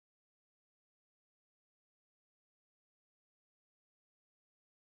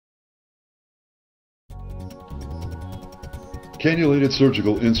Cannulated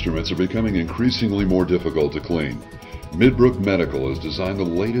surgical instruments are becoming increasingly more difficult to clean. Midbrook Medical has designed the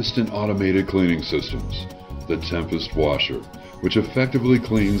latest in automated cleaning systems, the Tempest Washer, which effectively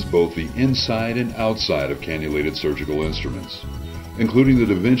cleans both the inside and outside of cannulated surgical instruments, including the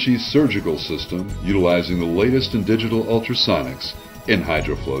Da Vinci surgical system utilizing the latest in digital ultrasonics in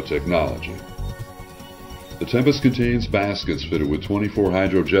hydroflow technology. The Tempest contains baskets fitted with 24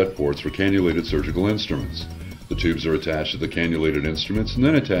 hydrojet ports for cannulated surgical instruments. The tubes are attached to the cannulated instruments and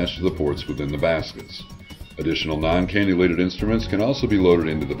then attached to the ports within the baskets. Additional non-cannulated instruments can also be loaded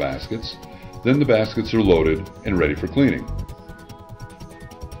into the baskets. Then the baskets are loaded and ready for cleaning.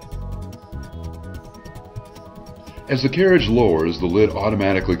 As the carriage lowers, the lid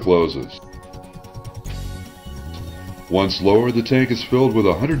automatically closes. Once lowered, the tank is filled with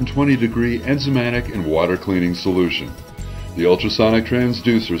a 120-degree enzymatic and water cleaning solution. The ultrasonic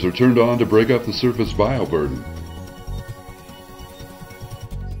transducers are turned on to break up the surface bioburden.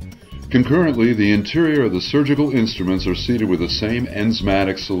 Concurrently, the interior of the surgical instruments are seated with the same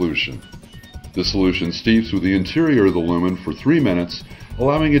enzymatic solution. The solution steeps with the interior of the lumen for 3 minutes,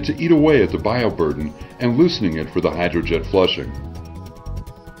 allowing it to eat away at the bioburden and loosening it for the hydrojet flushing.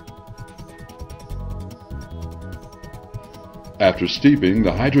 After steeping,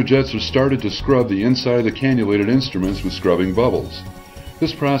 the hydrojets are started to scrub the inside of the cannulated instruments with scrubbing bubbles.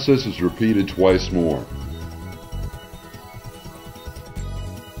 This process is repeated twice more.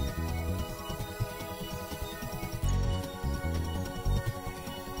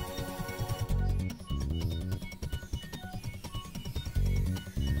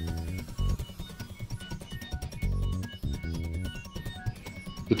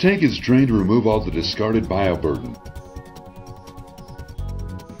 The tank is drained to remove all the discarded bioburden.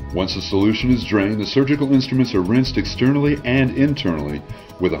 Once the solution is drained, the surgical instruments are rinsed externally and internally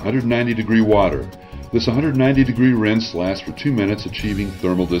with 190-degree water. This 190-degree rinse lasts for 2 minutes, achieving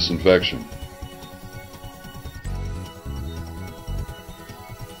thermal disinfection.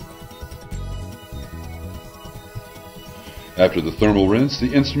 After the thermal rinse,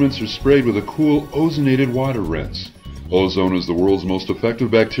 the instruments are sprayed with a cool ozonated water rinse. Ozone is the world's most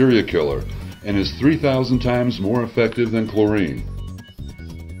effective bacteria killer and is 3,000 times more effective than chlorine.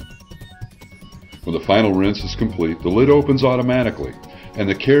 When the final rinse is complete, the lid opens automatically and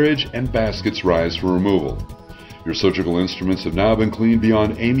the carriage and baskets rise for removal. Your surgical instruments have now been cleaned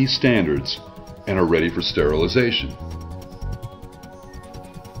beyond AMII standards and are ready for sterilization.